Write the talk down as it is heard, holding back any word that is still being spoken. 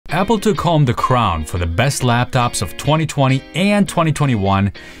Apple took home the crown for the best laptops of 2020 and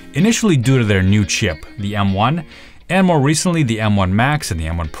 2021, initially due to their new chip, the M1, and more recently the M1 Max and the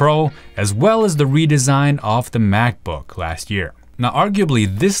M1 Pro, as well as the redesign of the MacBook last year. Now, arguably,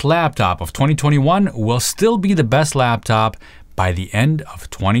 this laptop of 2021 will still be the best laptop by the end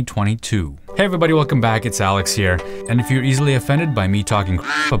of 2022. Hey everybody, welcome back, it's Alex here. And if you're easily offended by me talking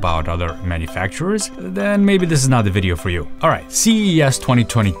crap about other manufacturers, then maybe this is not the video for you. Alright, CES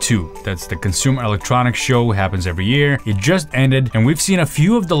 2022, that's the Consumer Electronics Show, happens every year. It just ended, and we've seen a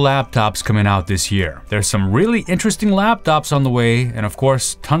few of the laptops coming out this year. There's some really interesting laptops on the way, and of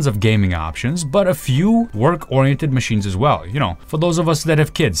course, tons of gaming options, but a few work-oriented machines as well, you know, for those of us that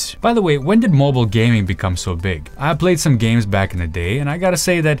have kids. By the way, when did mobile gaming become so big? I played some games back in the day, and I gotta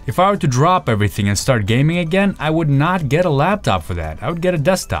say that if I were to drop everything and start gaming again, I would not get a laptop for that. I would get a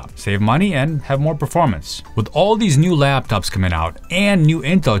desktop, save money, and have more performance. With all these new laptops coming out, and new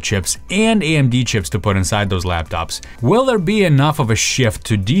Intel chips and AMD chips to put inside those laptops, will there be enough of a shift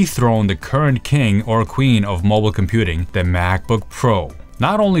to dethrone the current king or queen of mobile computing, the MacBook Pro?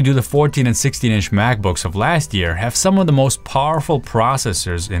 Not only do the 14 and 16-inch MacBooks of last year have some of the most powerful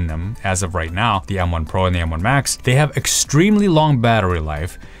processors in them as of right now, the M1 Pro and the M1 Max, they have extremely long battery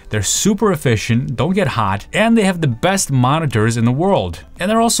life, they're super efficient, don't get hot, and they have the best monitors in the world. And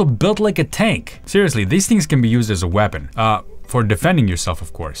they're also built like a tank. Seriously, these things can be used as a weapon. For defending yourself,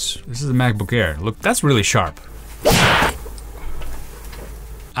 of course. This is a MacBook Air. Look, that's really sharp.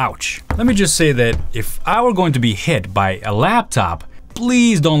 Ouch. Let me just say that if I were going to be hit by a laptop,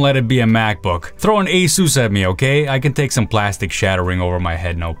 please don't let it be a MacBook. Throw an Asus at me, okay? I can take some plastic shattering over my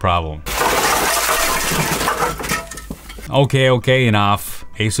head, no problem. Okay, enough.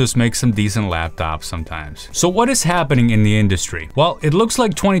 Asus makes some decent laptops sometimes. So what is happening in the industry? Well, it looks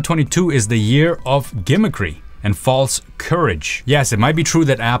like 2022 is the year of gimmickry and false courage. Yes, it might be true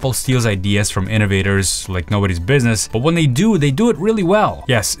that Apple steals ideas from innovators like nobody's business, but when they do it really well.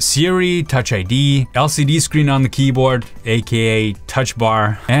 Yes, Siri, Touch ID, LCD screen on the keyboard, aka Touch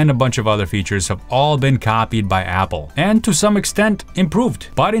Bar, and a bunch of other features have all been copied by Apple, and to some extent improved.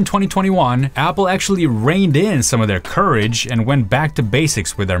 But in 2021, Apple actually reined in some of their courage and went back to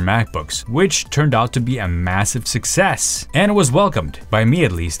basics with their MacBooks, which turned out to be a massive success, and it was welcomed, by me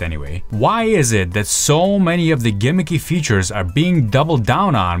at least anyway. Why is it that so many of the gimmicky features are being doubled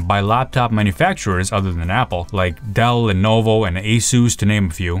down on by laptop manufacturers other than Apple, like Dell, Lenovo, and Asus to name a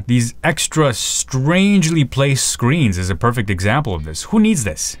few? These extra strangely placed screens is a perfect example of this. Who needs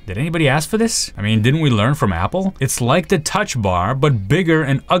this? Did anybody ask for this? I mean, didn't we learn from Apple? It's like the Touch Bar, but bigger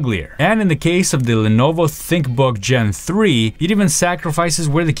and uglier. And in the case of the Lenovo ThinkBook Gen 3, it even sacrifices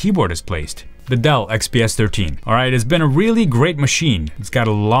where the keyboard is placed. The Dell XPS 13. Alright, it's been a really great machine. It's got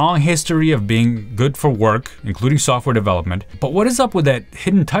a long history of being good for work, including software development. But what is up with that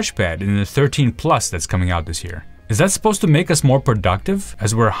hidden touchpad in the 13 Plus that's coming out this year? Is that supposed to make us more productive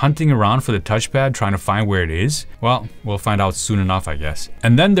as we're hunting around for the touchpad trying to find where it is? Well, we'll find out soon enough, I guess.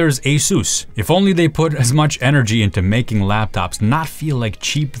 And then there's Asus. If only they put as much energy into making laptops not feel like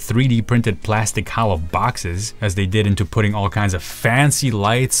cheap 3D printed plastic hollow boxes as they did into putting all kinds of fancy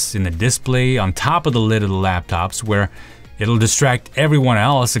lights in the display on top of the lid of the laptops where it'll distract everyone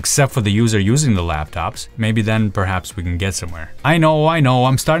else except for the user using the laptops. Maybe then perhaps we can get somewhere. I know,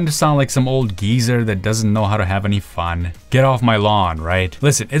 I'm starting to sound like some old geezer that doesn't know how to have any fun. Get off my lawn, right?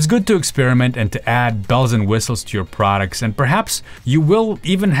 Listen, it's good to experiment and to add bells and whistles to your products, and perhaps you will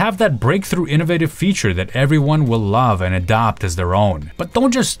even have that breakthrough innovative feature that everyone will love and adopt as their own. But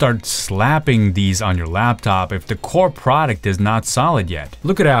don't just start slapping these on your laptop if the core product is not solid yet.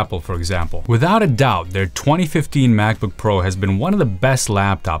 Look at Apple, for example. Without a doubt, their 2015 MacBook Pro has been one of the best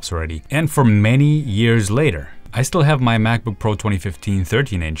laptops already, and for many years later. I still have my MacBook Pro 2015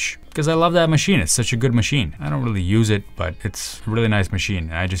 13-inch because I love that machine. It's such a good machine. I don't really use it, but it's a really nice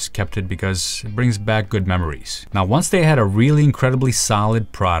machine. I just kept it because it brings back good memories. Now, once they had a really incredibly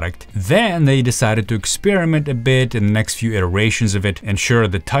solid product, then they decided to experiment a bit in the next few iterations of it. And sure,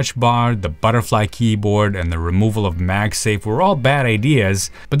 the Touch Bar, the butterfly keyboard, and the removal of MagSafe were all bad ideas,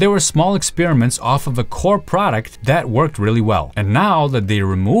 but they were small experiments off of a core product that worked really well. And now that they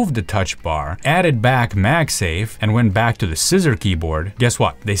removed the Touch Bar, added back MagSafe, and went back to the scissor keyboard, guess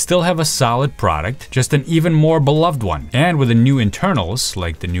what? They still have a solid product, just an even more beloved one. And with the new internals,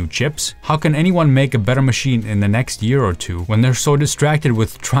 like the new chips, how can anyone make a better machine in the next year or two when they're so distracted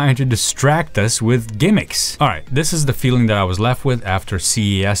with trying to distract us with gimmicks? Alright, this is the feeling that I was left with after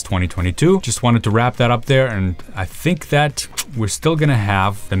CES 2022. Just wanted to wrap that up there, and I think that we're still gonna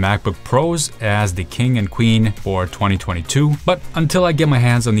have the MacBook Pros as the king and queen for 2022. But until I get my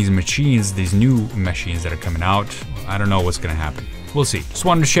hands on these machines, these new machines that are coming out, I don't know what's gonna happen. We'll see. Just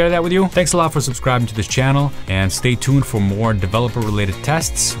wanted to share that with you. Thanks a lot for subscribing to this channel, and stay tuned for more developer-related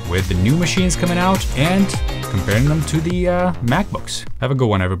tests with the new machines coming out and comparing them to the MacBooks. Have a good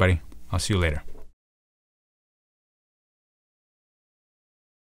one, everybody. I'll see you later.